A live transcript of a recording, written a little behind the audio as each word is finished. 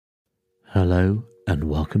Hello and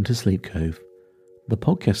welcome to Sleep Cove, the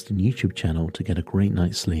podcast and YouTube channel to get a great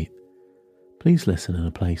night's sleep. Please listen in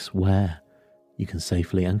a place where you can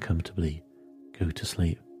safely and comfortably go to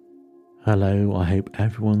sleep. Hello, I hope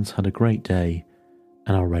everyone's had a great day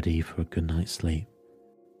and are ready for a good night's sleep.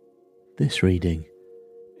 This reading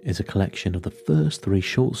is a collection of the first 3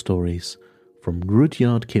 short stories from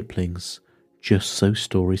Rudyard Kipling's Just So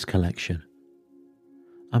Stories collection.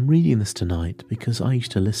 I'm reading this tonight because I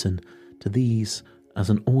used to listen to these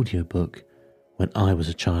as an audiobook when I was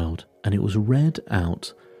a child, and it was read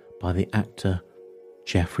out by the actor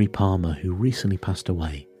Geoffrey Palmer, who recently passed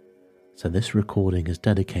away. So this recording is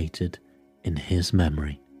dedicated in his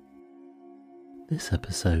memory. This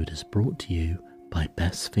episode is brought to you by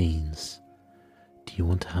Best Fiends. Do you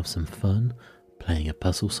want to have some fun playing a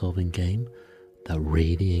puzzle-solving game that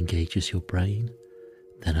really engages your brain?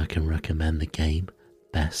 Then I can recommend the game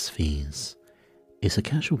Best Fiends. It's a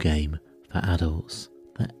casual game for adults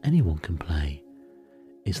that anyone can play.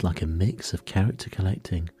 It's like a mix of character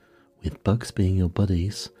collecting, with bugs being your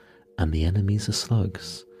buddies and the enemies are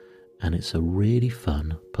slugs, and it's a really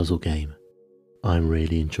fun puzzle game. I'm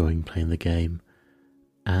really enjoying playing the game,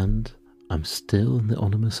 and I'm still in the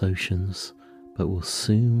Ominous Oceans, but will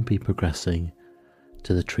soon be progressing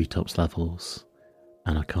to the Treetops levels,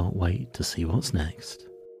 and I can't wait to see what's next.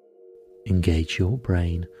 Engage your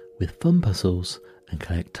brain with fun puzzles and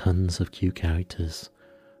collect tons of cute characters.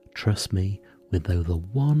 Trust me, with over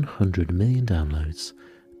 100 million downloads,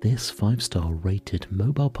 this 5-star rated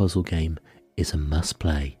mobile puzzle game is a must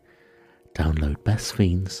play. Download Best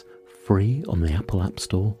Fiends free on the Apple App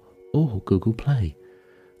Store or Google Play.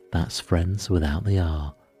 That's friends without the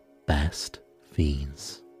R. Best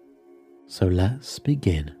Fiends. So let's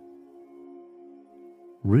begin.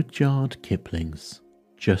 Rudyard Kipling's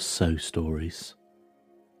Just So Stories.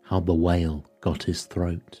 How the Whale Got His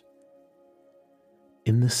Throat.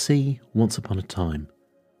 In the sea once upon a time,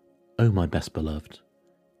 oh my best beloved,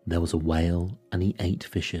 there was a whale and he ate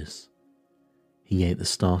fishes. He ate the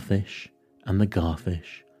starfish and the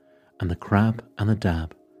garfish and the crab and the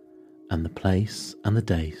dab and the plaice and the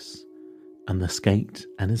dace and the skate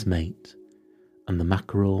and his mate and the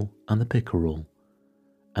mackerel and the pickerel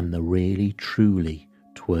and the really truly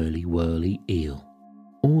twirly whirly eel.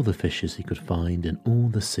 All the fishes he could find in all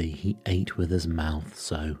the sea he ate with his mouth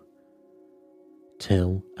so,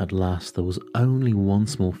 till at last there was only one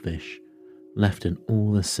small fish left in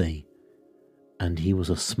all the sea, and he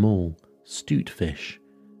was a small, 'stute fish,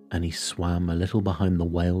 and he swam a little behind the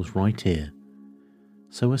whale's right ear,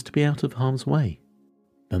 so as to be out of harm's way.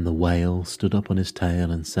 Then the whale stood up on his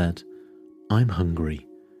tail and said, "I'm hungry,"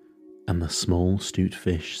 and the small, 'stute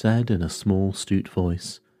fish said in a small, 'stute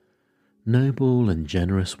voice, "Noble and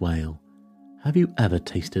generous whale, have you ever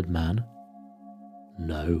tasted man?"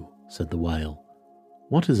 "No," said the whale.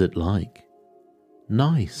 "What is it like?"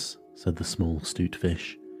 "Nice," said the small 'stute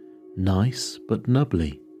fish. "Nice, but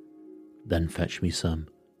nubbly." "Then fetch me some,"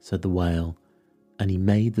 said the whale, and he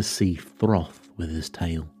made the sea froth with his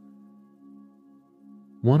tail.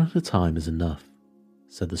 "One at a time is enough,"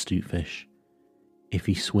 said the 'stute fish. "If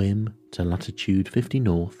you swim to latitude 50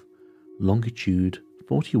 north, longitude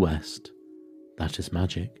 40 west, that is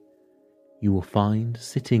magic, you will find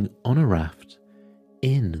sitting on a raft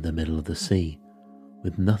in the middle of the sea,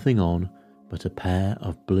 with nothing on but a pair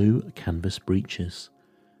of blue canvas breeches,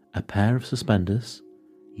 a pair of suspenders,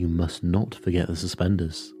 you must not forget the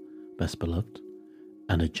suspenders, best beloved,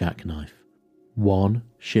 and a jackknife. One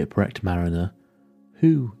shipwrecked mariner,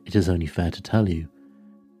 who, it is only fair to tell you,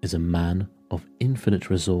 is a man of infinite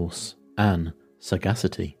resource and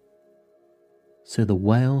sagacity." So the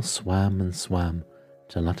whale swam and swam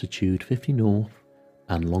to latitude 50 north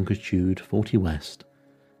and longitude 40 west,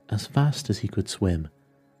 as fast as he could swim,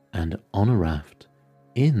 and on a raft,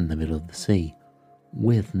 in the middle of the sea,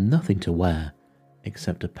 with nothing to wear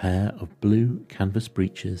except a pair of blue canvas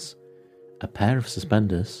breeches, a pair of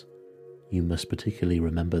suspenders, you must particularly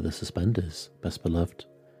remember the suspenders, best beloved,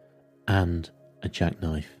 and a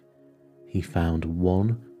jackknife. He found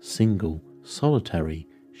one single, solitary,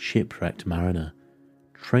 shipwrecked mariner,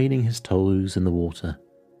 trailing his toes in the water.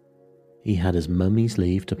 He had his mummy's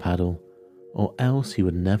leave to paddle, or else he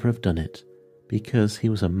would never have done it, because he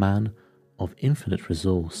was a man of infinite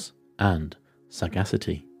resource and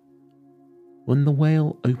sagacity. When the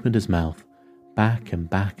whale opened his mouth, back and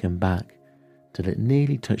back and back, till it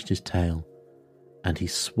nearly touched his tail, and he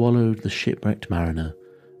swallowed the shipwrecked mariner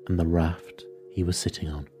and the raft he was sitting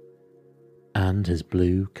on, and his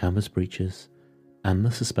blue canvas breeches, and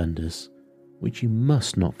the suspenders, which you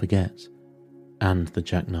must not forget, and the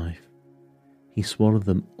jackknife. He swallowed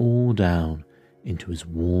them all down into his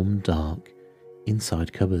warm, dark,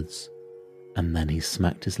 inside cupboards, and then he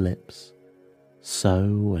smacked his lips,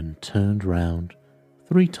 so, and turned round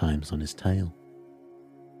 3 times on his tail.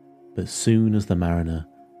 But soon as the mariner,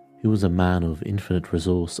 who was a man of infinite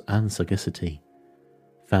resource and sagacity,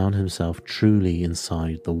 found himself truly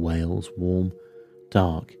inside the whale's warm,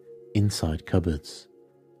 dark, inside cupboards,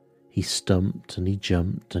 he stumped and he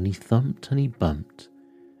jumped and he thumped and he bumped,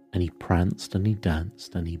 and he pranced and he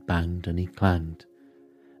danced and he banged and he clanged,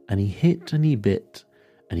 and he hit and he bit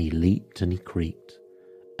and he leaped and he creaked,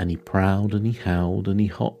 and he prowled and he howled and he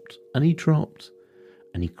hopped and he dropped,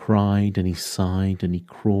 and he cried and he sighed and he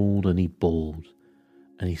crawled and he bawled,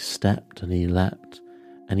 and he stepped and he leapt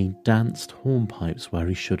and he danced hornpipes where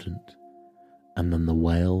he shouldn't, and then the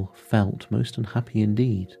whale felt most unhappy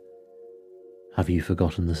indeed. Have you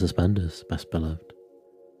forgotten the suspenders, best beloved?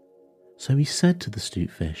 So he said to the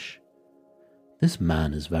 'Stute Fish, "This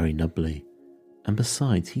man is very nubbly, and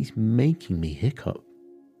besides he's making me hiccup.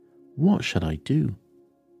 What should I do?"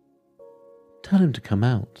 "Tell him to come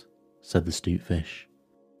out," said the 'Stute Fish.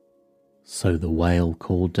 So the whale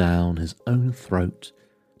called down his own throat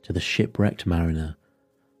to the shipwrecked mariner,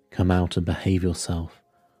 "Come out and behave yourself.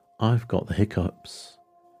 I've got the hiccups."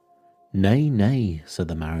 "Nay, nay," said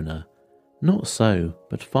the mariner, "not so,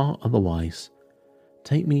 but far otherwise.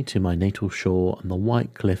 Take me to my natal shore and the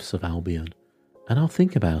white cliffs of Albion, and I'll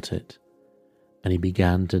think about it." And he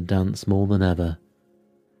began to dance more than ever.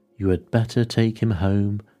 "You had better take him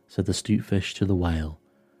home," said the 'Stute Fish to the whale.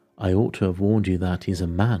 "I ought to have warned you that he's a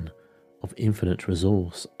man of infinite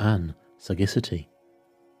resource and sagacity."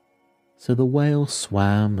 So the whale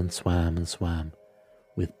swam and swam and swam,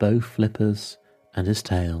 with both flippers and his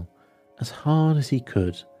tail, as hard as he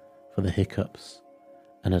could for the hiccups,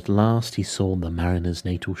 and at last he saw the mariner's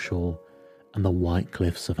natal shore and the white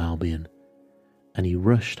cliffs of Albion, and he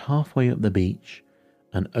rushed halfway up the beach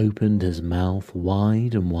and opened his mouth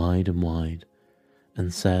wide and wide and wide,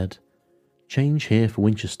 and said, "Change here for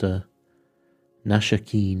Winchester,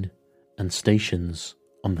 Nashakeen, and stations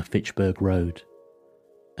on the Fitchburg Road."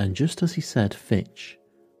 And just as he said Fitch,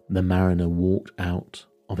 the mariner walked out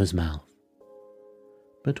of his mouth.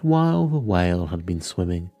 But while the whale had been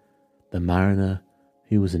swimming, the mariner,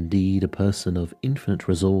 who was indeed a person of infinite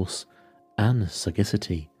resource and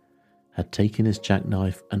sagacity, had taken his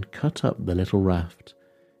jackknife and cut up the little raft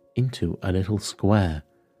into a little square,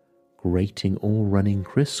 grating all running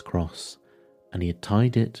criss-cross, and he had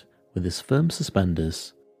tied it with his firm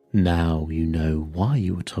suspenders. Now you know why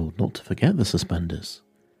you were told not to forget the suspenders.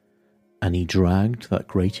 And he dragged that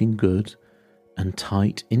grating good and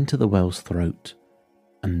tight into the whale's throat,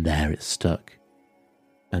 and there it stuck.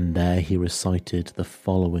 And there he recited the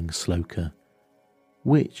following sloka,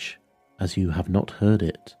 which, as you have not heard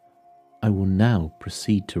it, I will now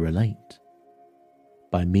proceed to relate.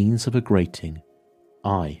 By means of a grating,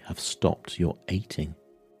 I have stopped your ating.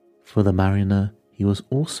 For the mariner, he was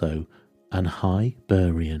also an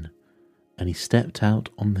Hibernian, and he stepped out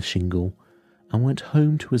on the shingle and went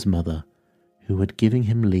home to his mother, who had given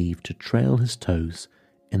him leave to trail his toes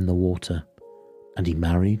in the water, and he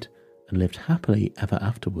married and lived happily ever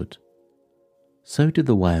afterward. So did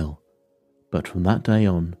the whale, but from that day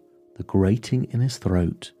on, the grating in his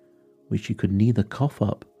throat, which he could neither cough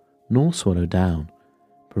up nor swallow down,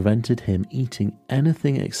 prevented him eating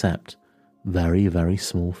anything except very, very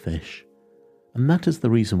small fish. And that is the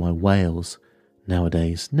reason why whales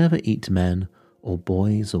nowadays never eat men or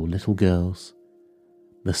boys or little girls.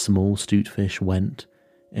 The small 'Stute Fish went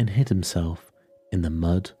and hid himself in the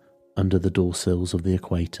mud under the doorsills of the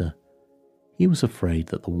equator. He was afraid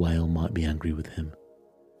that the whale might be angry with him.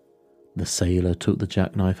 The sailor took the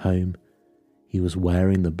jackknife home. He was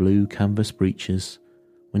wearing the blue canvas breeches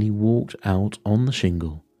when he walked out on the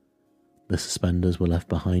shingle. The suspenders were left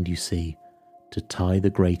behind, you see, to tie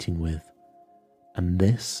the grating with. And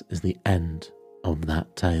this is the end of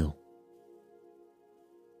that tale.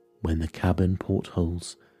 When the cabin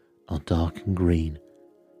portholes are dark and green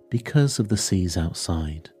because of the seas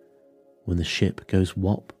outside, when the ship goes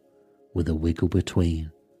whop with a wiggle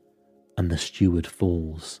between, and the steward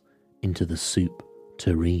falls into the soup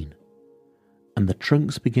tureen, and the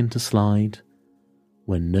trunks begin to slide,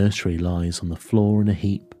 when nursery lies on the floor in a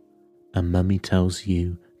heap, and mummy tells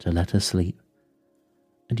you to let her sleep,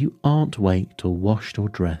 and you aren't waked or washed or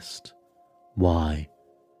dressed, why,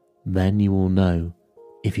 then you will know,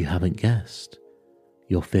 if you haven't guessed,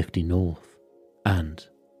 you're 50 north and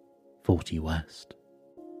 40 west.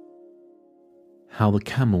 How the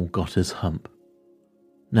Camel Got His Hump.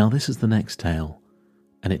 Now this is the next tale,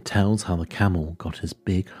 and it tells how the camel got his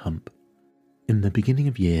big hump. In the beginning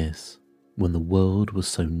of years, when the world was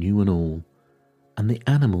so new and all, and the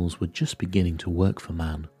animals were just beginning to work for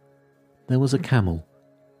man. There was a camel,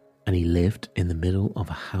 and he lived in the middle of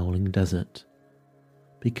a howling desert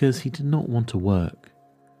because he did not want to work,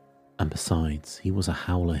 and besides, he was a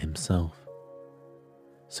howler himself.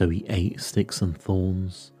 So he ate sticks and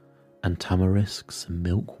thorns, and tamarisks and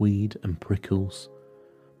milkweed and prickles,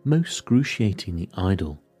 most excruciatingly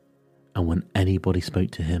idle, and when anybody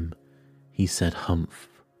spoke to him, he said humph,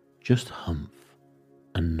 just humph,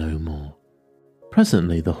 and no more.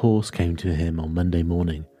 Presently the horse came to him on Monday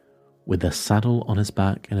morning, with a saddle on his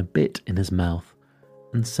back and a bit in his mouth,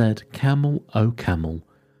 and said, "Camel, oh camel,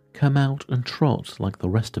 come out and trot like the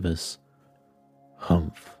rest of us."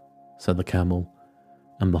 "Humph," said the camel,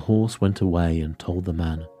 and the horse went away and told the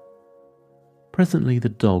man. Presently the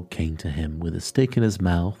dog came to him with a stick in his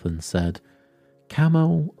mouth and said,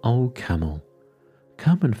 "Camel, oh camel,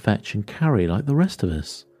 come and fetch and carry like the rest of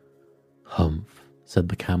us." "Humph," said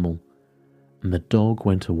the camel, and the dog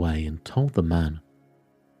went away and told the man.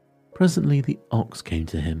 Presently the ox came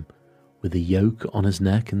to him with a yoke on his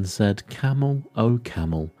neck and said, "Camel, oh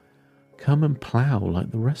camel, come and plough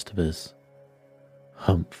like the rest of us."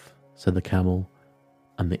 "Humph," said the camel,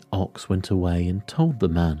 and the ox went away and told the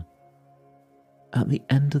man. At the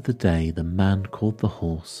end of the day the man called the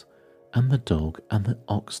horse and the dog and the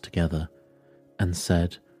ox together and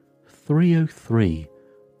said, 303,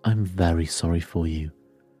 I'm very sorry for you,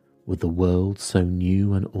 with the world so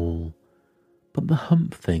new and all, but the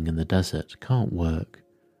hump thing in the desert can't work,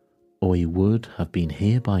 or he would have been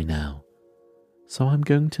here by now. So I'm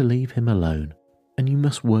going to leave him alone, and you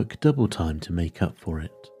must work double time to make up for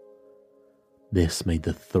it." This made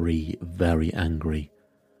the three very angry,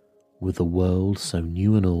 with the world so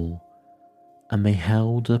new and all, and they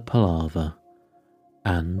held a palaver,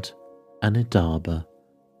 and an idaba,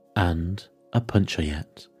 and a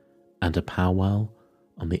punchayet, and a powwow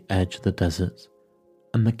on the edge of the desert,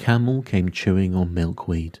 and the camel came chewing on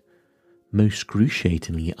milkweed, most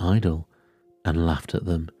excruciatingly idle, and laughed at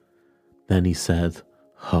them. Then he said,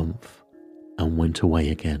 "Humph," and went away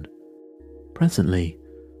again. Presently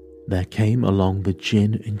there came along the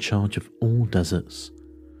Jinn in charge of all deserts,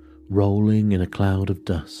 rolling in a cloud of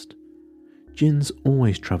dust. Jinns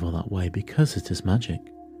always travel that way because it is magic,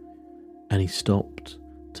 and he stopped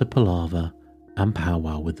to palaver and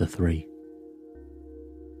powwow with the three.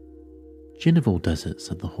 "Jinn of all deserts,"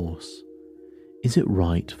 said the horse, "is it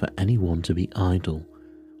right for anyone to be idle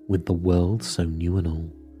with the world so new and all?"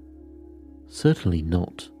 "Certainly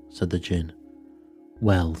not," said the Jinn.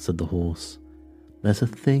 "Well," said the horse, "there's a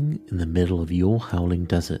thing in the middle of your howling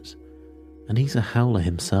desert, and he's a howler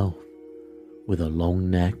himself, with a long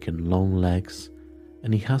neck and long legs,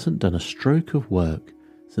 and he hasn't done a stroke of work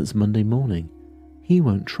since Monday morning. He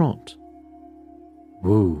won't trot."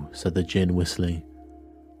 "Whoo," said the Jinn, whistling.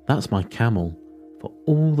 "That's my camel, for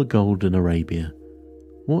all the gold in Arabia.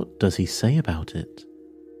 What does he say about it?"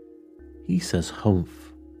 "He says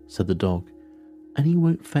humph," said the dog, "and he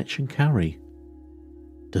won't fetch and carry."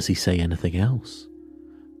 "Does he say anything else?"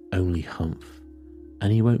 "Only humph,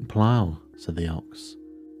 and he won't plough," said the ox.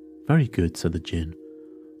 "Very good," said the Jinn.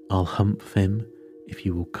 "I'll humph him if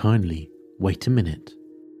you will kindly wait a minute."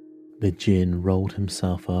 The Jinn rolled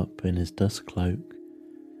himself up in his dust cloak,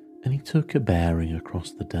 and he took a bearing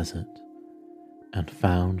across the desert, and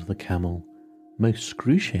found the camel most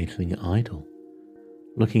excruciatingly idle,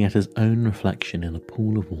 looking at his own reflection in a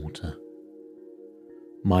pool of water.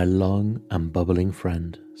 "My long and bubbling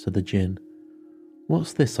friend," said the Jinn,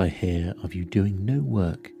 "what's this I hear of you doing no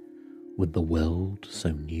work with the world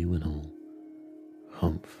so new and all?"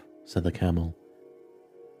 "Humph," said the camel.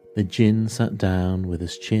 The Jinn sat down with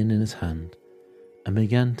his chin in his hand and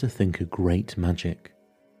began to think a great magic,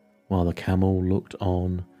 while the camel looked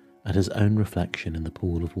on at his own reflection in the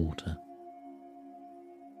pool of water.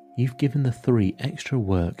 "You've given the three extra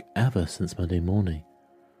work ever since Monday morning,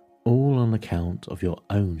 all on account of your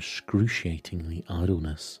own excruciatingly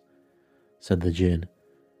idleness," said the Jinn,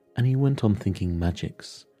 and he went on thinking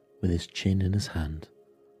magics with his chin in his hand.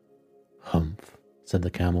 "Humph," said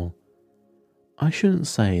the camel. "I shouldn't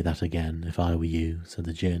say that again if I were you," said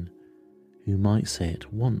the Jinn, who might say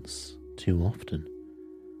it once too often.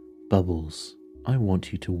 "Bubbles, I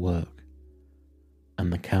want you to work."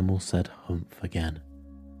 And the camel said humph again,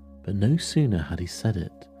 but no sooner had he said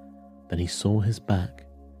it than he saw his back,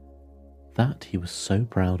 that he was so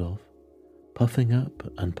proud of, puffing up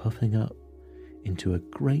into a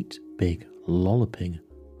great big lolloping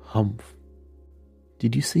humph.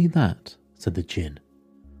 "Did you see that?" said the Jinn.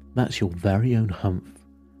 "That's your very own humph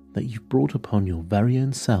that you've brought upon your very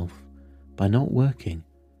own self by not working.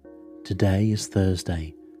 Today is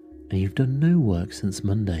Thursday, and you've done no work since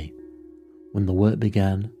Monday. When the work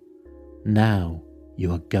began, now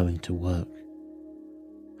you are going to work.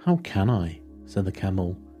 How can I, said the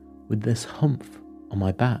camel, with this humph on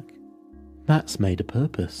my back? That's made a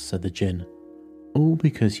purpose, said the Jinn, all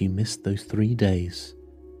because you missed those 3 days.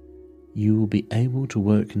 You will be able to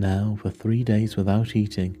work now for 3 days without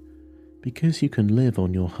eating, because you can live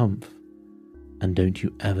on your humph. And don't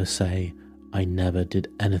you ever say, I never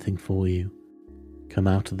did anything for you. Come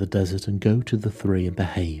out of the desert and go to the 3 and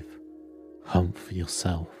behave. Humph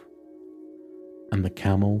yourself. And the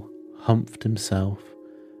camel humphed himself,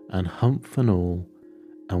 and humph and all,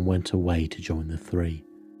 and went away to join the 3.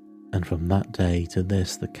 And from that day to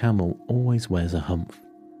this, the camel always wears a humph.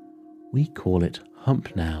 We call it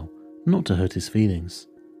hump now, not to hurt his feelings.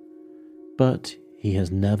 But he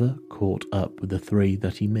has never caught up with the 3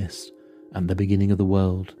 that he missed at the beginning of the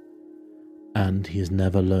world, and he has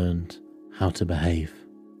never learned how to behave.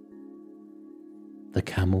 The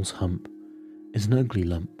camel's hump is an ugly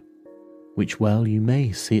lump, which well you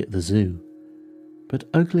may see at the zoo, but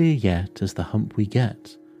uglier yet is the hump we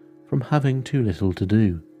get from having too little to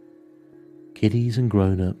do. Kiddies and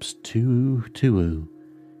grown-ups, too,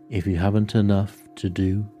 if you haven't enough to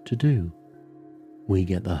do. We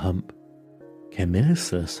get the hump,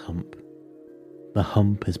 Camillus hump. The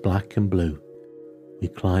hump is black and blue. We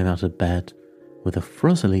climb out of bed with a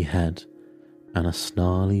frizzly head and a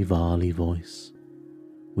snarly varly voice.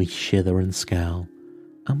 We shither and scowl,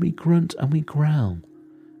 and we grunt and we growl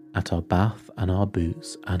at our bath and our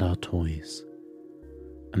boots and our toys.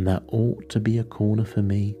 And there ought to be a corner for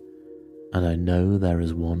me, and I know there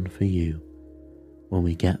is one for you, when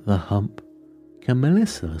we get the hump,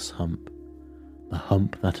 Camillus hump, the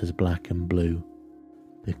hump that is black and blue.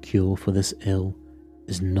 The cure for this ill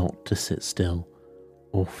is not to sit still,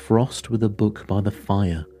 or frost with a book by the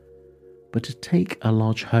fire, but to take a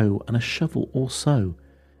large hoe and a shovel or so,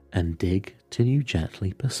 and dig till you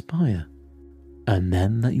gently perspire. And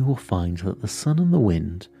then that you will find that the sun and the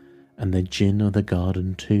wind, and the Jinn of the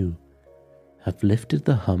garden too, have lifted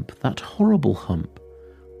the hump, that horrible hump,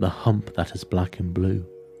 the hump that is black and blue.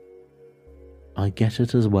 I get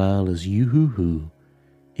it as well as you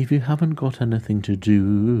if you haven't got anything to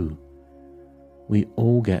do. We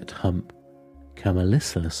all get hump,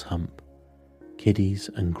 Camillus hump, kiddies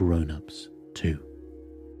and grown-ups too.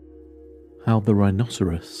 How the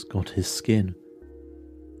rhinoceros got his skin.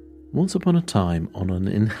 Once upon a time, on an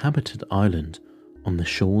inhabited island on the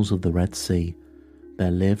shores of the Red Sea,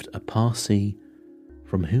 there lived a Parsee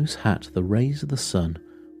from whose hat the rays of the sun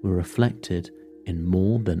were reflected in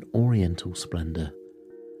more than oriental splendour.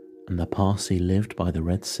 And the Parsee lived by the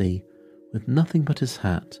Red Sea with nothing but his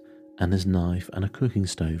hat and his knife and a cooking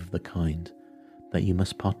stove of the kind that you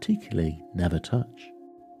must particularly never touch.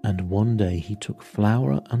 And one day he took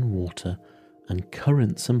flour and water and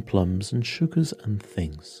currants and plums and sugars and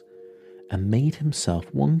things, and made himself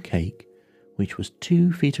one cake which was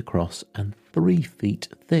 2 feet across and 3 feet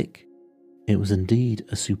thick. It was indeed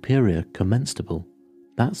a superior comestible.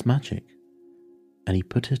 That's magic. And he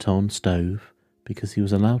put it on stove because he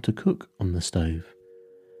was allowed to cook on the stove.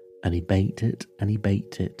 And he baked it and he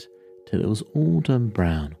baked it till it was all done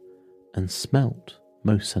brown and smelt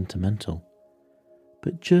most sentimental.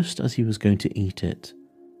 But just as he was going to eat it,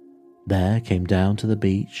 there came down to the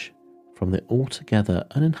beach from the altogether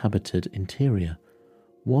uninhabited interior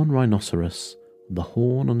one rhinoceros with the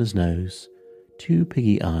horn on his nose, 2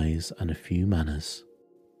 piggy eyes and a few manners.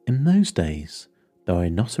 In those days, the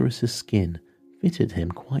rhinoceros's skin fitted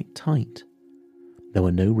him quite tight. There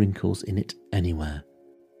were no wrinkles in it anywhere.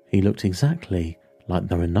 He looked exactly like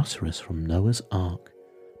the rhinoceros from Noah's Ark,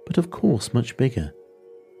 but of course much bigger.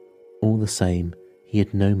 All the same, he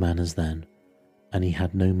had no manners then, and he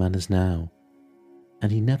had no manners now,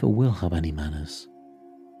 and he never will have any manners.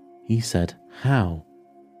 He said, "How?"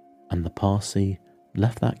 And the Parsee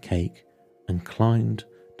left that cake and climbed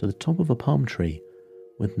to the top of a palm tree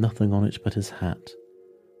with nothing on it but his hat,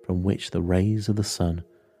 from which the rays of the sun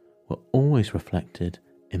were always reflected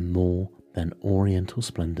in more than oriental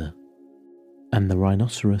splendour. And the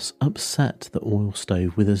rhinoceros upset the oil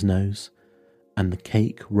stove with his nose, and the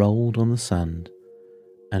cake rolled on the sand,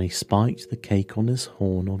 and he spiked the cake on his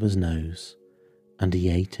horn of his nose, and he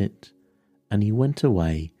ate it, and he went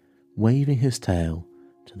away, waving his tail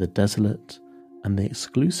to the desolate and the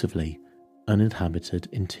exclusively uninhabited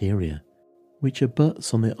interior, which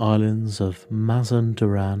abuts on the islands of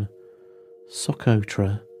Mazanderan,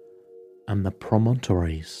 Socotra, and the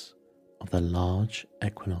promontories of the large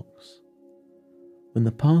equinox. When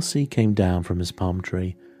the Parsee came down from his palm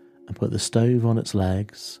tree and put the stove on its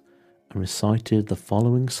legs and recited the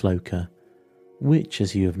following sloka, which,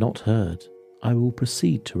 as you have not heard, I will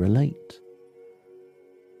proceed to relate.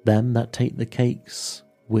 Them that take the cakes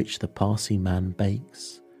which the Parsee man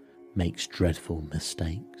bakes makes dreadful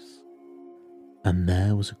mistakes. And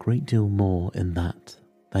there was a great deal more in that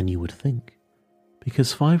than you would think,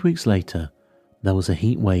 because 5 weeks later there was a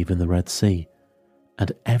heat wave in the Red Sea,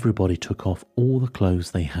 and everybody took off all the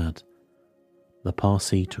clothes they had. The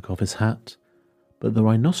Parsee took off his hat, but the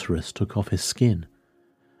rhinoceros took off his skin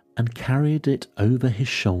and carried it over his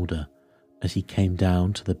shoulder as he came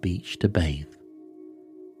down to the beach to bathe.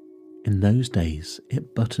 In those days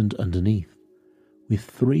it buttoned underneath with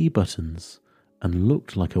 3 buttons and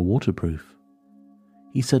looked like a waterproof.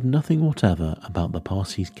 He said nothing whatever about the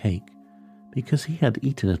Parsee's cake because he had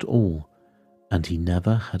eaten it all, and he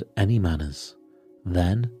never had any manners,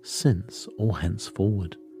 then, since, or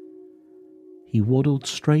henceforward. He waddled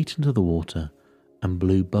straight into the water and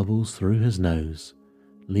blew bubbles through his nose,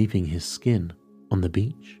 leaving his skin on the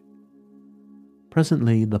beach.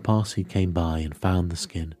 Presently the Parsee came by and found the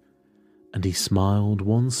skin, and he smiled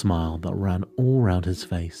one smile that ran all round his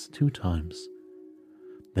face 2 times.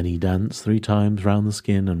 Then he danced 3 times round the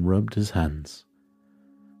skin and rubbed his hands.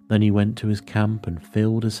 Then he went to his camp and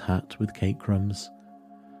filled his hat with cake crumbs,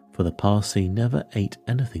 for the Parsee never ate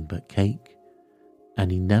anything but cake,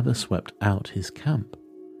 and he never swept out his camp.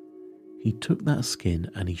 He took that skin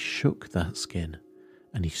and he shook that skin,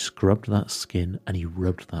 and he scrubbed that skin and he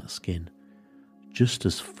rubbed that skin, just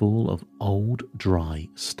as full of old, dry,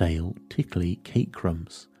 stale, tickly cake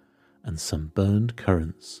crumbs and some burned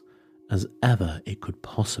currants as ever it could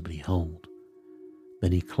possibly hold.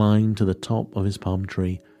 Then he climbed to the top of his palm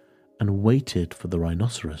tree and waited for the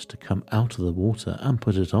rhinoceros to come out of the water and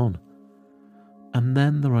put it on. And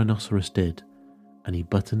then the rhinoceros did, and he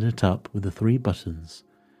buttoned it up with the 3 buttons,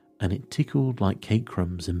 and it tickled like cake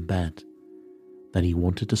crumbs in bed. Then he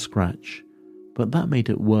wanted to scratch, but that made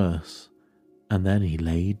it worse, and then he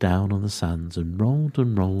lay down on the sands and rolled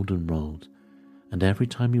and rolled and rolled, and every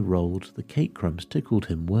time he rolled the cake crumbs tickled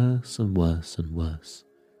him worse and worse and worse.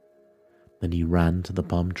 Then he ran to the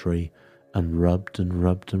palm tree and rubbed and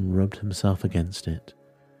rubbed and rubbed himself against it.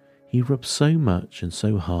 He rubbed so much and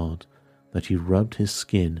so hard that he rubbed his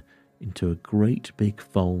skin into a great big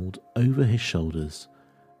fold over his shoulders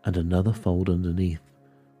and another fold underneath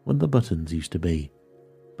where the buttons used to be,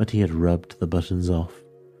 but he had rubbed the buttons off,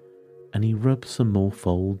 and he rubbed some more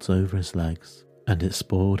folds over his legs, and it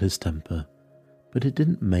spoiled his temper, but it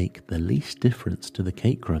didn't make the least difference to the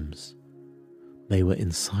cake crumbs. They were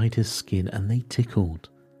inside his skin and they tickled.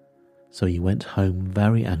 So he went home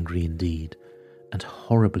very angry indeed and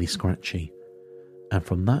horribly scratchy, and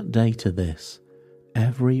from that day to this,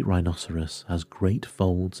 every rhinoceros has great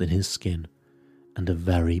folds in his skin and a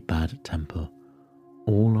very bad temper,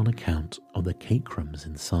 all on account of the cake crumbs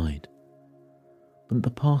inside. But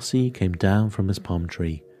the Parsee came down from his palm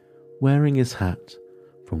tree, wearing his hat,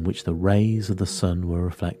 from which the rays of the sun were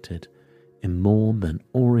reflected in more than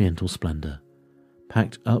oriental splendour,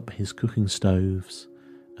 packed up his cooking stoves,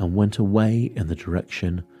 and went away in the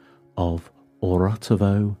direction of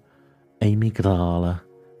Orotavo, Amygdala,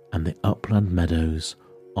 and the upland meadows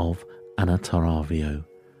of Anantaravio,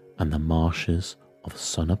 and the marshes of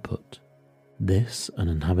Sonaput. This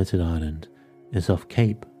uninhabited island is off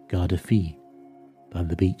Cape Gardafui, by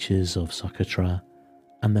the beaches of Socotra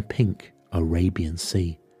and the pink Arabian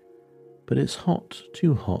Sea, but it's hot,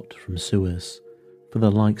 too hot from Suez for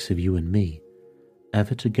the likes of you and me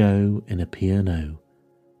ever to go in a P&O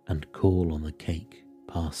and call on the cake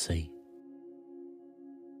Parsee.